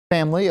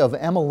Family of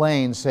Emma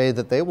Layne say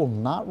that they will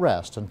not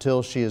rest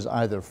until she is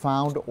either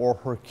found or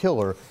her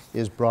killer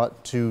is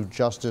brought to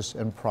justice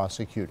and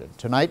prosecuted.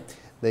 Tonight,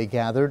 they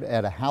gathered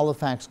at a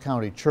Halifax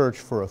County church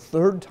for a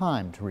third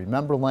time to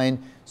remember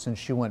Layne since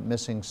she went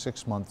missing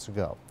 6 months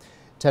ago.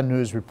 10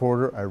 News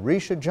reporter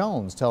Arisha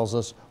Jones tells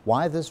us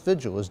why this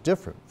vigil is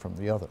different from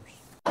the others.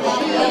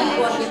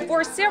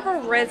 For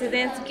several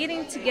residents,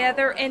 getting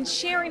together and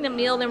sharing a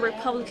meal in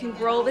Republican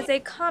Grove is a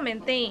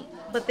common thing,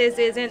 but this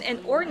isn't an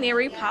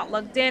ordinary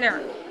potluck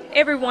dinner.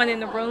 Everyone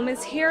in the room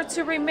is here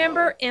to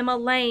remember Emma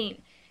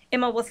Layne.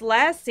 Emma was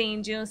last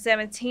seen June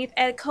 17th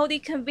at Cody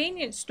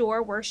convenience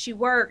store where she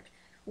worked.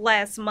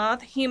 Last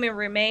month, human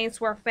remains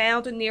were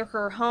found near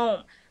her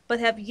home, but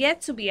have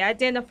yet to be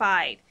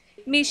identified.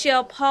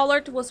 Michelle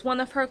Pollard was one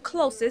of her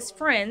closest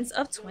friends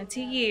of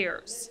 20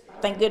 years.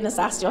 Thank goodness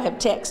I still have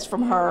texts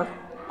from her.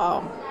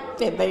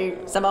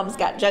 Some of them's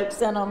got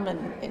jokes in them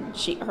and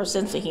her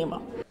sense of humor.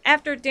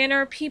 After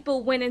dinner,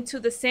 people went into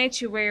the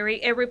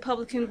sanctuary at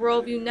Republican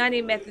Grove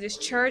United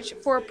Methodist Church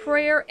for a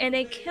prayer and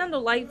a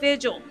candlelight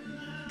vigil.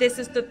 This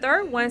is the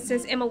third one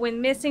since Emma went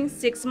missing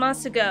 6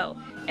 months ago,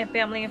 and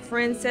family and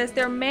friends says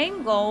their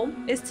main goal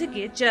is to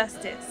get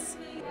justice.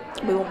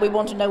 We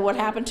want to know what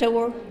happened to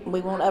her.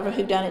 We want every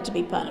whodunit to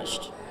be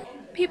punished.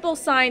 People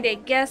signed a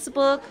guest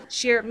book,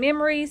 shared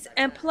memories,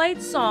 and played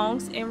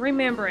songs in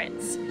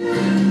remembrance.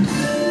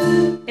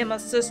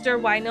 Emma's sister,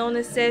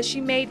 Winona, says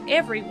she made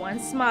everyone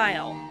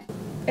smile.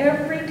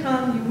 Every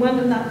time you went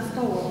in that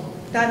store,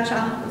 that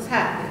child was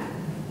happy.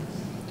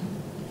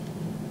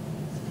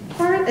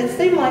 It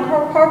seemed like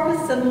her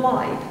purpose in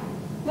life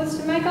was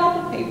to make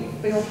other people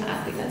feel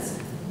happiness.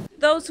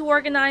 Those who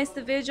organized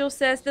the vigil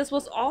says this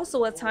was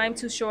also a time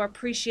to show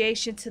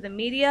appreciation to the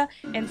media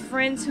and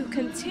friends who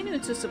continue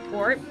to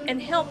support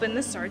and help in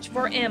the search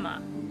for Emma.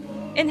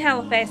 In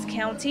Halifax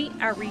County,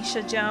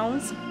 Arisha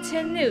Jones,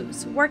 10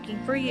 News, working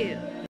for you.